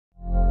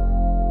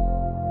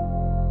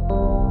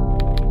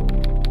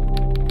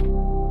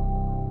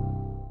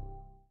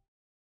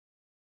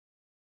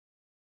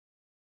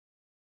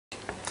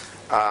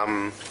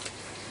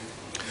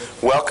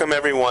Welcome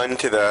everyone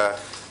to the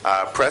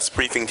press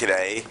briefing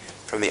today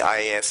from the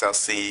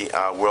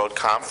NSCLC World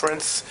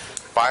Conference,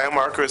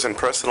 Biomarkers and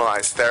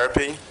Personalized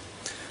Therapy.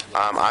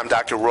 I'm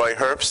Dr. Roy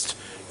Herbst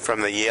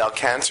from the Yale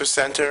Cancer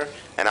Center,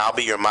 and I'll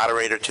be your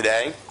moderator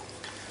today.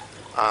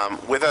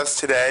 With us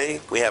today,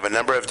 we have a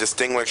number of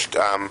distinguished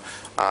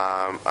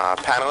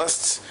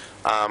panelists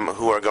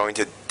who are going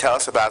to tell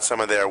us about some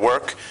of their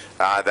work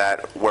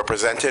that were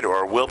presented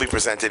or will be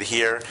presented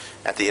here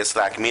at the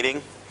ISLAC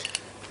meeting.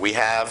 We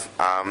have,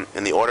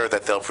 in the order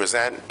that they'll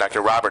present,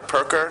 Dr. Robert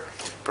Pirker,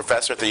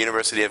 professor at the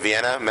University of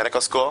Vienna Medical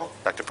School.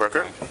 Dr.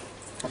 Pirker.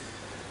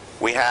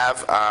 We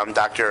have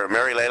Dr.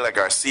 Marilela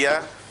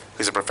Garcia,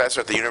 who's a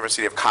professor at the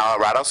University of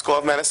Colorado School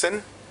of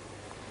Medicine.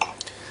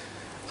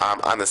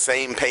 On the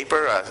same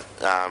paper,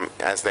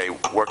 as they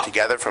work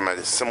together from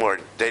a similar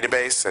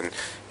database, and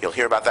you'll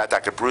hear about that,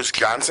 Dr. Bruce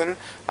Johnson,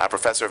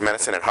 professor of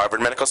medicine at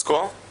Harvard Medical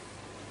School.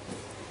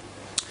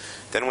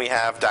 Then we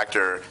have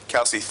Dr.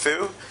 Kelsey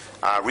Thu,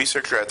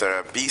 researcher at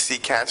the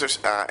BC Cancer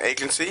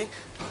Agency.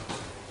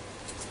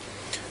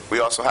 We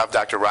also have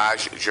Dr.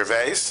 Raj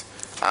Gervais,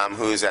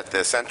 who's at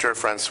the Centre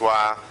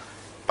Francois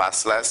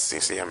Basles. You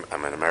see,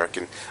 I'm an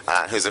American.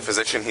 Who's a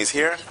physician. He's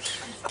here.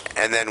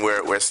 And then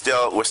we're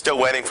still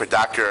waiting for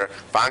Dr.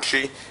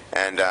 Banshi,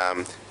 and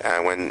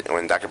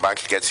when Dr.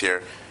 Banshi gets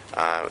here,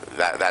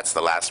 that's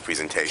the last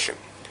presentation.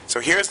 So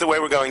here's the way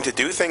we're going to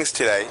do things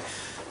today.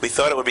 We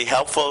thought it would be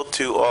helpful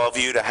to all of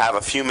you to have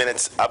a few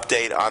minutes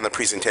update on the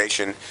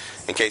presentation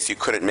in case you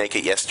couldn't make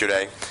it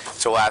yesterday.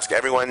 So we'll ask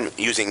everyone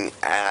using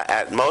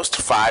at most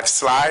 5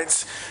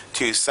 slides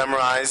to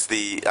summarize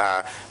the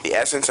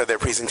essence of their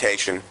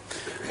presentation.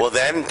 We'll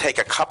then take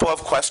a couple of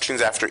questions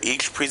after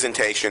each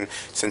presentation,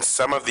 since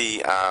some of the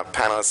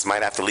panelists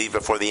might have to leave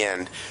before the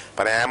end.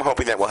 But I am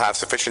hoping that we'll have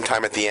sufficient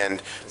time at the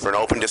end for an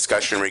open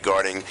discussion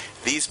regarding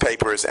these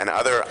papers and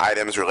other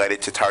items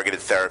related to targeted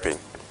therapy.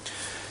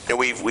 You know,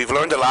 we've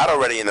learned a lot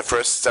already in the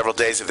first several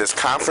days of this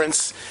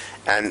conference,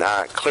 and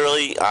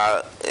clearly,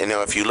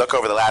 if you look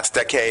over the last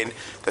decade,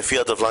 the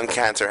field of lung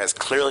cancer has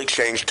clearly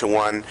changed to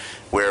one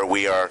where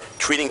we are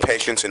treating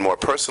patients in more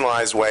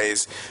personalized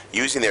ways,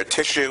 using their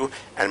tissue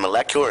and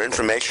molecular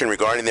information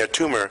regarding their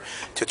tumor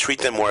to treat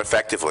them more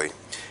effectively.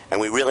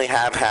 And we really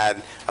have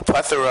had a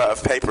plethora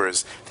of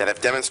papers that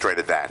have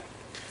demonstrated that.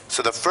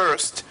 So the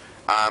first,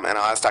 and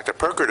I'll ask Dr.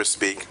 Pirker to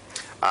speak,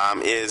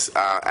 is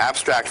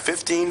abstract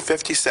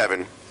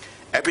 1557,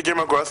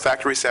 epidermal growth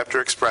factor receptor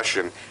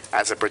expression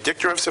as a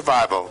predictor of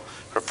survival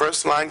for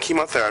first-line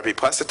chemotherapy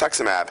plus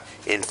cetuximab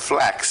in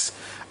FLEX,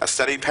 a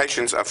study of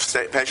patients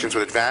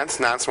with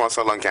advanced non-small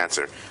cell lung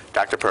cancer.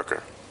 Dr.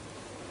 Pirker.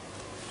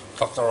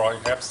 Dr. Roy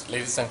Herbst,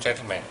 ladies and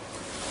gentlemen,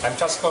 I'm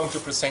just going to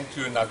present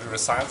to you now the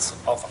results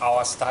of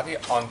our study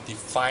on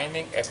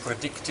defining a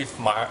predictive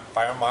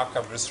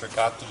biomarker with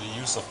regard to the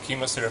use of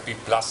chemotherapy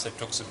plus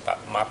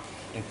cetuximab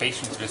in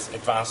patients with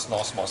advanced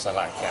non-small cell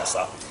lung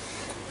cancer.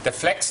 The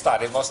FLEX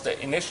study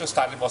the initial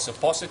study was a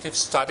positive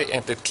study,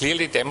 and it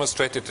clearly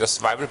demonstrated the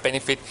survival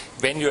benefit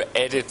when you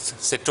added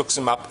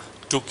cetuximab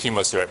to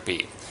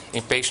chemotherapy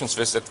in patients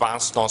with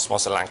advanced non-small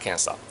cell lung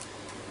cancer.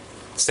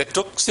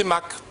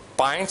 Cetuximab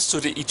binds to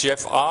the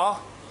EGFR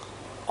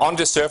on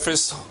the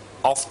surface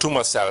of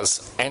tumor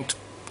cells and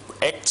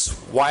acts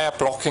via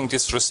blocking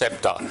this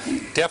receptor.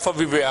 Therefore,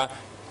 we were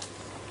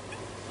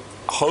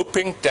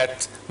hoping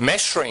that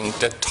measuring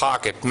the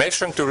target,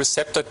 measuring the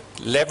receptor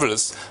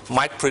levels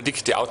might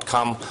predict the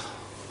outcome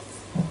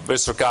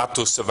with regard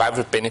to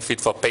survival benefit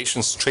for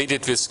patients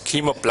treated with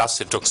chemo plus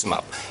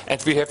cetuximab.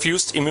 And we have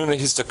used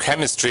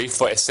immunohistochemistry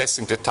for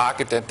assessing the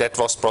target, and that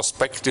was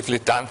prospectively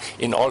done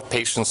in all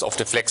patients of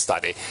the FLEX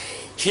study.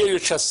 Here you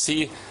just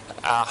see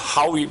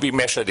how we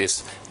measure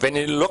this. When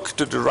you look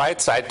to the right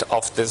side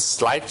of the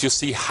slide, you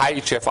see high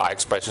EGFR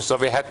expression. So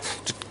we had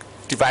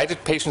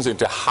divided patients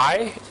into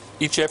high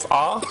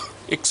EGFR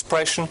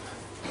expression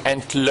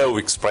and low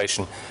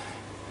expression.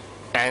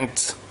 And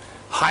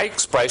high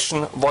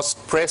expression was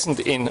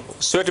present in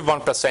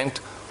 31%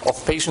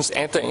 of patients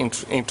entering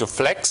into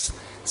FLEX,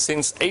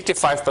 since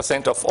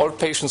 85% of all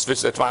patients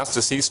with advanced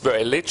disease were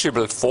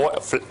eligible for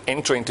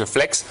entry into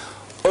FLEX.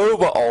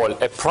 Overall,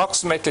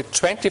 approximately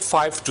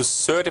 25 to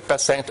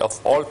 30% of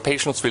all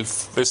patients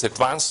with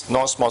advanced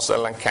non-small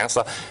cell lung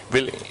cancer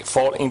will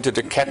fall into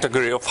the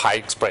category of high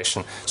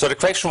expression. So the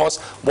question was,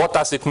 what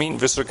does it mean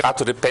with regard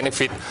to the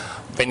benefit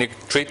when you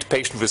treat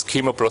patients with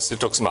chemo plus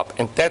cetuximab?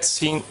 And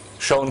that's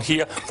shown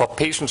here for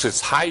patients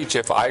with high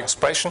EGFR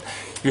expression.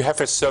 You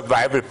have a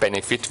survival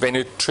benefit when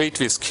you treat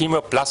with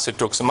chemo plus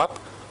cetuximab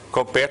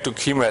compared to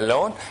chemo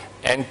alone.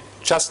 And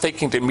just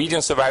taking the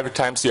median survival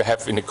times, you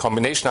have in the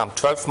combination arm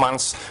 12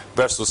 months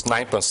versus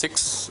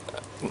 9.6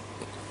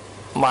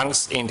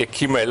 months in the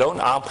chemo alone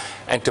arm,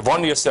 and the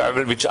 1-year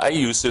survival, which I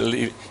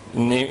usually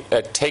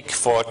take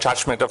for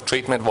judgment of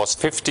treatment, was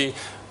 50%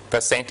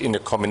 in the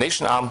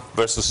combination arm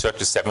versus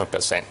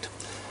 37%.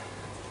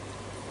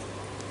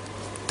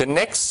 The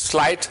next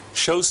slide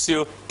shows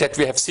you that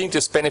we have seen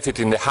this benefit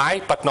in the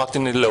high but not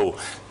in the low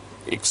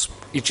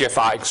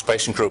EGFR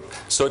expression group.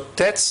 So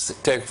that's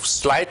the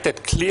slide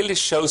that clearly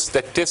shows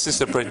that this is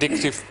a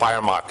predictive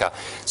biomarker.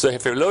 So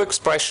if you have a low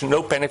expression,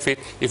 no benefit.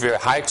 If you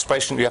have a high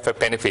expression, you have a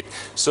benefit.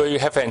 So you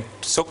have a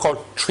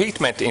so-called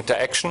treatment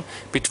interaction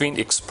between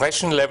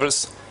expression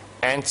levels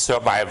and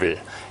survival.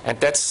 And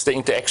that's the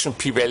interaction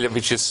p-value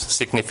which is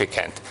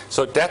significant.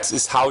 So that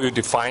is how you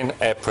define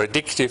a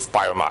predictive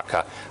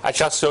biomarker. I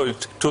just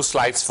showed two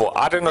slides for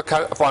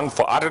one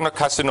for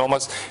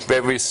adenocarcinomas,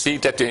 where we see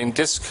that in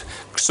this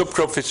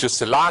subgroup, which is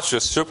the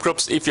largest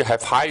subgroups, if you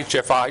have high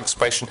EGFR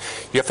expression,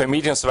 you have a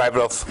median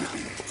survival of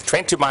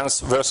 20 months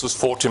versus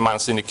 40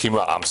 months in the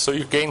chemo arm. So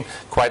you gain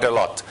quite a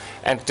lot.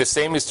 And the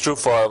same is true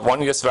for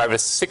 1 year survival,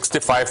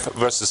 65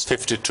 versus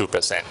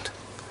 52%.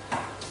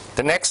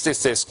 The next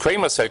is the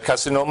squamous cell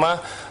carcinoma.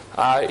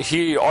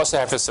 Here you also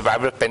have a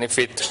survival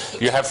benefit.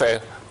 You have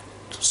a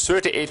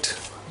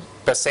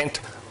 38%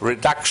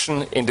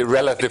 reduction in the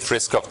relative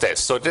risk of death.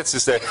 So this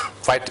is a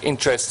quite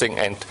interesting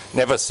and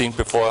never seen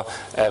before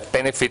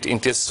benefit in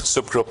this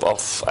subgroup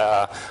of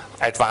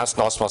advanced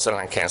non-small cell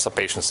lung cancer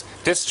patients.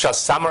 This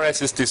just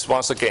summarizes this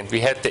once again.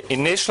 We had the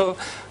initial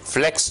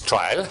FLEX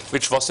trial,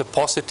 which was a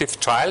positive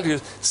trial.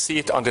 You see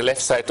it on the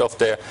left side of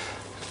the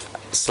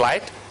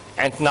slide.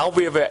 And now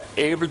we were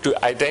able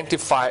to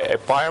identify a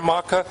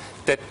biomarker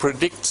that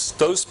predicts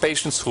those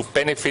patients who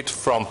benefit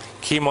from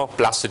chemo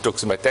plus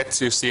cetuximab. That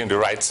you see on the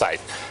right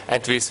side.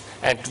 And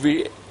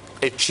we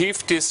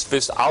achieved this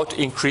without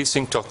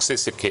increasing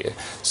toxicity.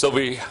 So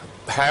we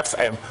have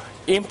an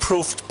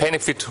improved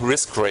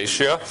benefit-risk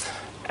ratio.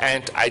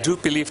 And I do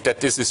believe that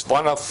this is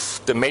one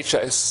of the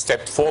major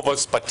steps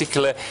forwards.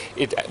 Particularly,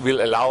 it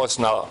will allow us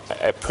now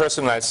a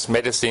personalized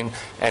medicine,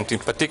 and in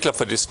particular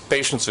for these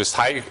patients with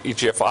high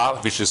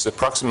EGFR, which is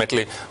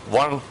approximately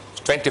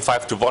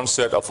 25 to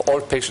 1/3 of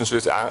all patients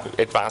with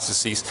advanced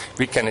disease,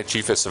 we can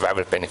achieve a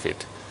survival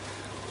benefit.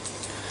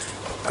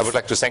 I would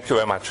like to thank you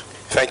very much.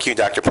 Thank you,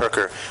 Dr.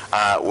 Pirker.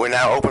 We're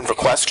now open for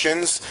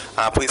questions.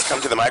 Please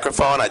come to the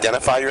microphone,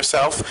 identify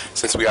yourself,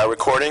 since we are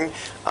recording.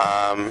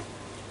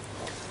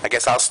 I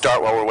guess I'll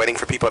start while we're waiting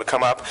for people to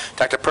come up.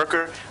 Dr.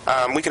 Pirker,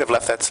 we could have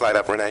left that slide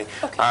up, Renee.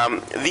 Okay.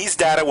 These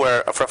data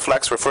for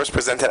FLEX were first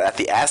presented at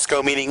the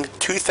ASCO meeting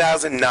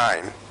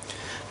 2009.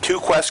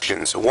 Two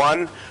questions.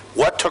 One,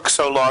 what took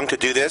so long to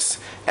do this?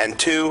 And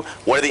two,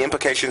 what are the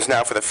implications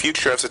now for the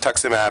future of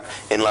cetuximab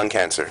in lung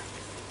cancer?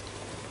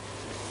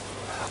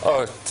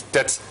 Oh,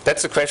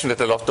 that's a question that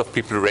a lot of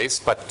people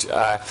raise, but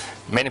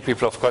many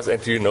people, of course,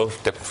 and you know,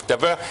 there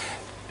were...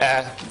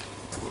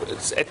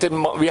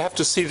 we have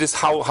to see this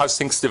how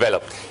things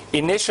developed.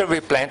 Initially, we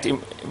planned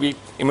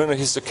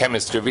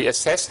immunohistochemistry. We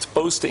assessed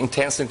both the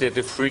intensity and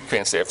the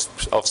frequency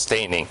of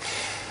staining.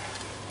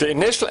 The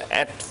initial,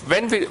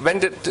 when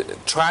the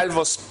trial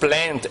was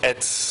planned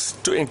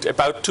in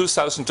about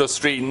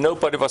 2003,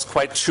 nobody was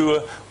quite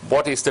sure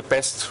what is the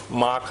best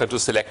marker to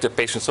select a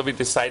patient. So we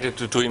decided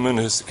to do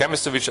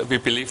immunohistochemistry, which we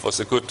believe was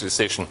a good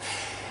decision.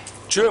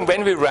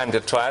 When we ran the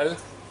trial,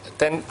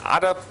 then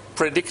other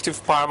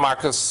predictive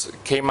biomarkers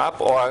came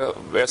up or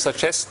were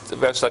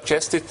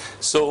suggested.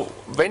 So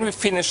when we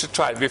finished the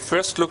trial, we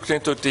first looked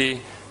into the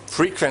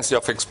frequency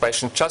of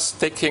expression, just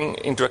taking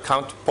into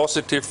account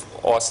positive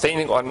or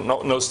staining or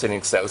no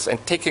staining cells,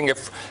 and taking a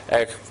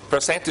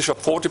percentage of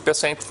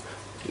 40%,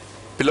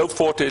 below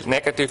 40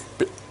 negative,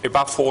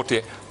 above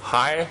 40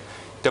 high.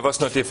 There was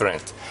no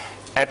difference.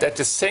 And at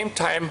the same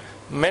time,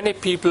 many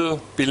people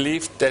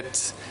believed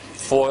that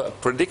for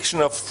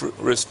prediction of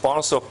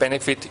response or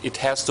benefit, it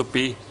has to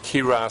be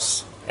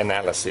KRAS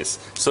analysis.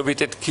 So we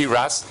did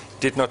KRAS,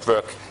 did not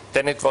work.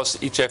 Then it was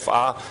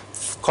EGFR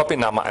copy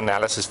number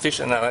analysis,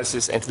 FISH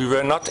analysis, and we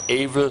were not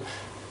able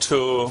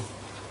to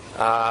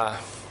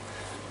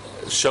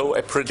show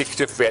a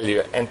predictive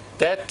value. And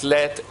that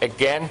led,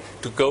 again,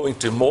 to go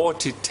into more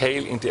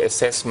detail in the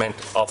assessment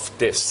of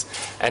this.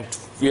 And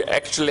we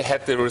actually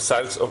had the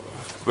results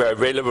were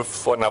available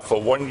for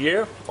 1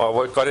 year, or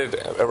we got it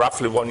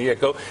roughly 1 year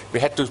ago. We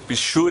had to be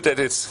sure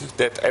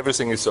that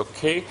everything is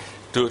okay,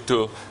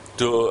 the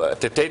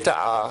data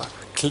are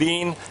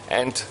clean,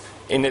 and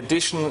in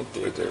addition,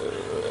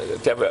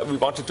 we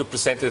wanted to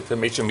present it at the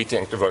major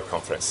meeting at the World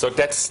Conference. So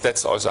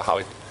that's also how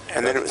it.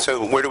 And then,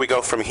 so where do we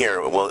go from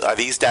here? Well, are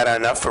these data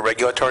enough for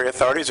regulatory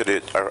authorities,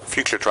 or are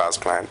future trials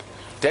planned?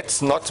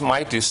 That's not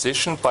my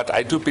decision, but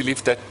I do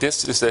believe that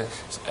this is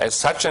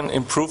such an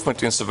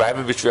improvement in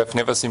survival, which we have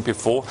never seen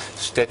before,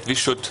 that we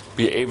should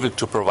be able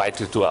to provide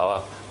it to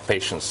our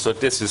patients. So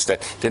this is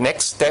that. The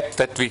next step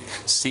that we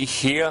see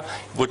here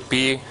would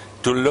be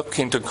to look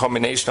into a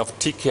combination of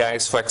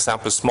TKIs, for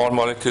example, small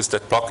molecules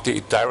that block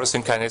the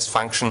tyrosine kinase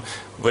function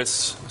with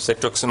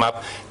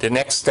cetuximab. The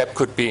next step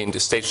could be in the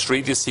stage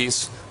 3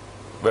 disease,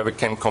 where we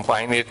can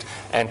combine it.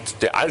 And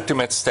the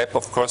ultimate step,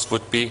 of course,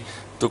 would be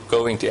to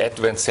go in the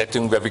advanced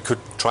setting where we could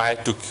try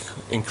to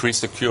increase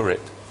the cure rate.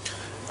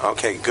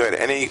 Okay, good.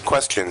 Any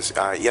questions?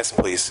 Yes,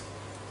 please.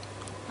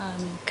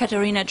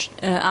 Katharina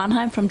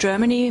Arnheim from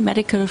Germany,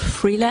 medical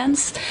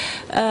freelance.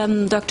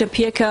 Dr.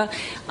 Pirker,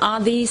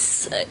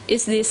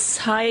 is this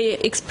high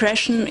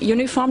expression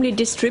uniformly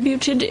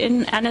distributed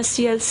in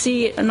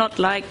NSCLC, not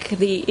like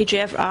the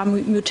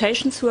EGFR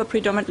mutations who are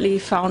predominantly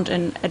found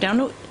in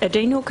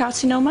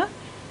adenocarcinoma?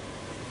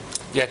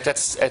 Yeah,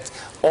 that's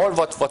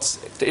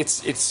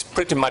it's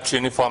pretty much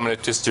uniformly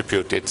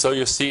distributed. So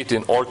you see it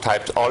in all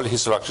types, all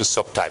histological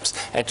subtypes,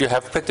 and you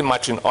have pretty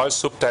much in all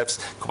subtypes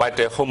quite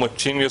a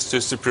homogeneous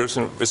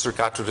distribution with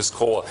regard to the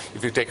score.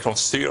 If you take from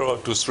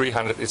 0 to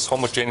 300, it's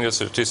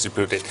homogeneously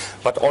distributed,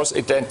 but also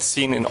it's then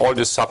seen in all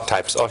the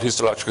subtypes, all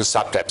histological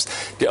subtypes.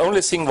 The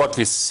only thing what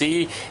we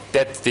see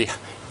that the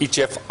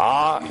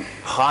EGFR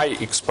high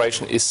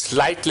expression is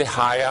slightly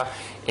higher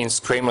in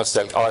squamous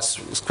cell. Our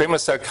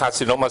squamous cell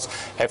carcinomas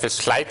have a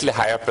slightly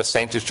higher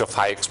percentage of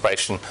high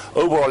expression.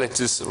 Overall, it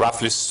is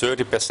roughly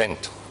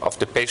 30% of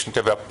the patients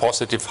that were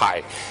positive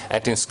high.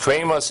 And in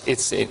squamous,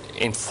 it's in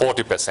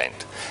 40%.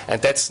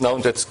 And that's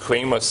known that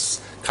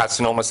squamous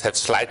carcinomas have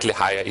slightly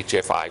higher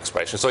EGFR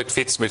expression. So it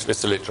fits with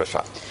the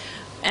literature.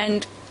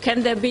 And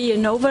can there be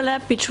an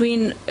overlap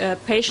between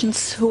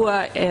patients who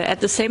are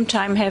at the same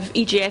time have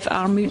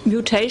EGFR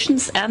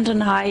mutations and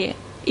a high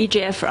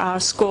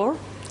EGFR score?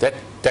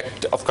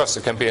 That, of course,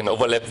 there can be an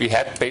overlap. We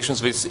had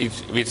patients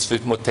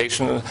with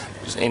mutation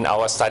in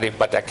our study,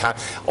 but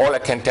all I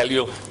can tell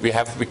you,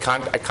 I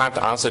can't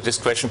answer this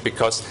question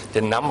because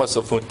the numbers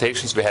of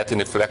mutations we had in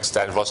the FLEX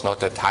study was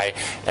not that high,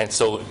 and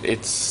so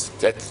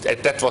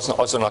that was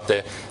also not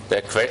the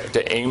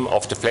aim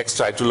of the FLEX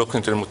trial to look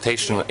into the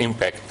mutation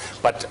impact.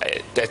 But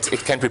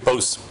it can be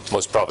both,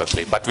 most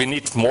probably. But we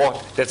need more.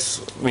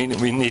 We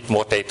need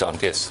more data on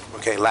this.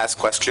 Okay, last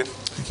question.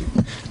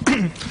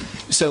 Thank you.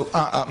 So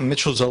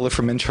Mitchell Zola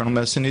from Internal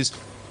Medicine News.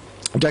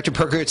 Dr.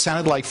 Pirker, it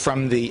sounded like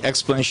from the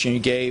explanation you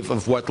gave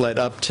of what led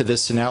up to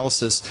this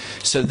analysis,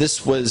 so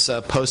this was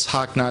post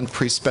hoc,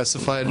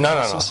 non-pre-specified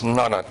analysis?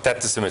 No,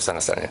 that is a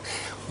misunderstanding.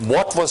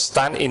 What was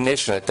done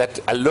initially, that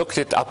I looked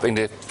it up in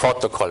the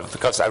protocol,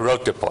 because I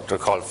wrote the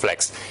protocol,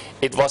 FLEX.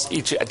 It was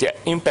the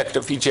impact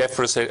of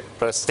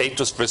EGFR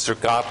status with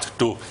regard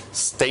to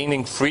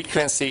staining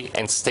frequency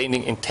and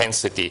staining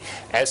intensity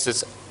as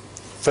its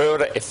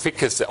further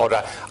efficacy or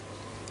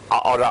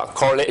a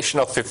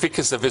correlation of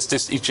efficacy with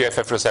this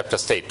EGFR receptor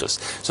status.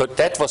 So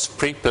that was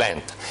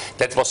pre-planned,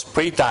 that was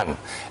pre-done,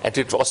 and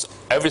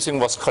everything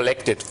was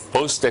collected,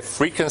 both the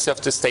frequency of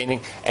the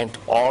staining and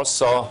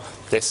also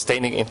the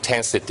staining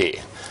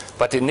intensity.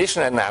 But the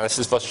initial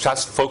analysis was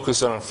just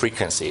focused on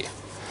frequency.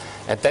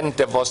 And then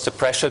there was the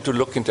pressure to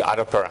look into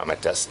other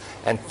parameters.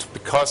 And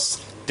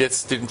because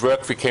this didn't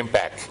work, we came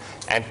back.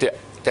 And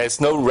there's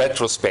no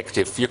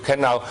retrospective. You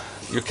cannot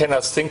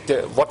think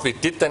that what we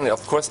did then,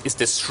 of course, is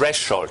the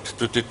threshold,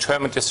 to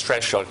determine this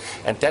threshold.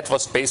 And that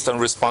was based on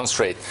response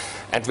rate.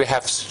 And we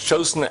have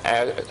chosen,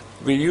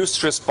 we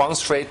used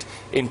response rate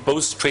in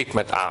both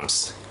treatment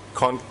arms,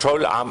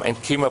 control arm and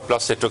chemo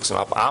plus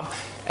cetuximab arm,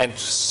 and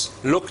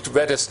looked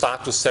where they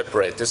start to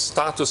separate. They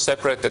start to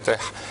separate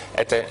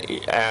at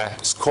a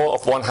score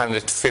of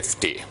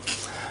 150.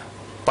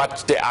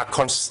 But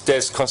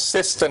there's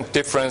consistent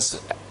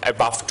difference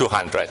above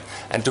 200.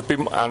 And to be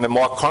on a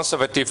more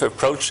conservative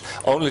approach,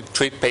 only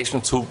treat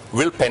patients who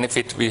will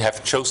benefit, we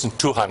have chosen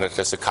 200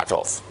 as a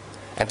cutoff.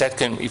 And that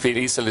can be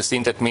easily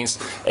seen. That means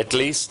at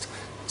least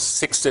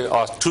 60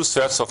 or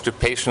 2/3 of the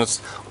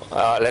patients,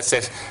 let's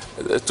say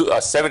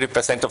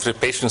 70% of the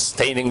patients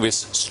staining with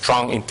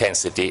strong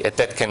intensity. And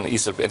that can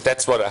easily, and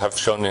that's what I have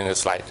shown in the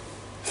slide.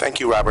 Thank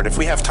you, Robert. If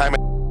we have time.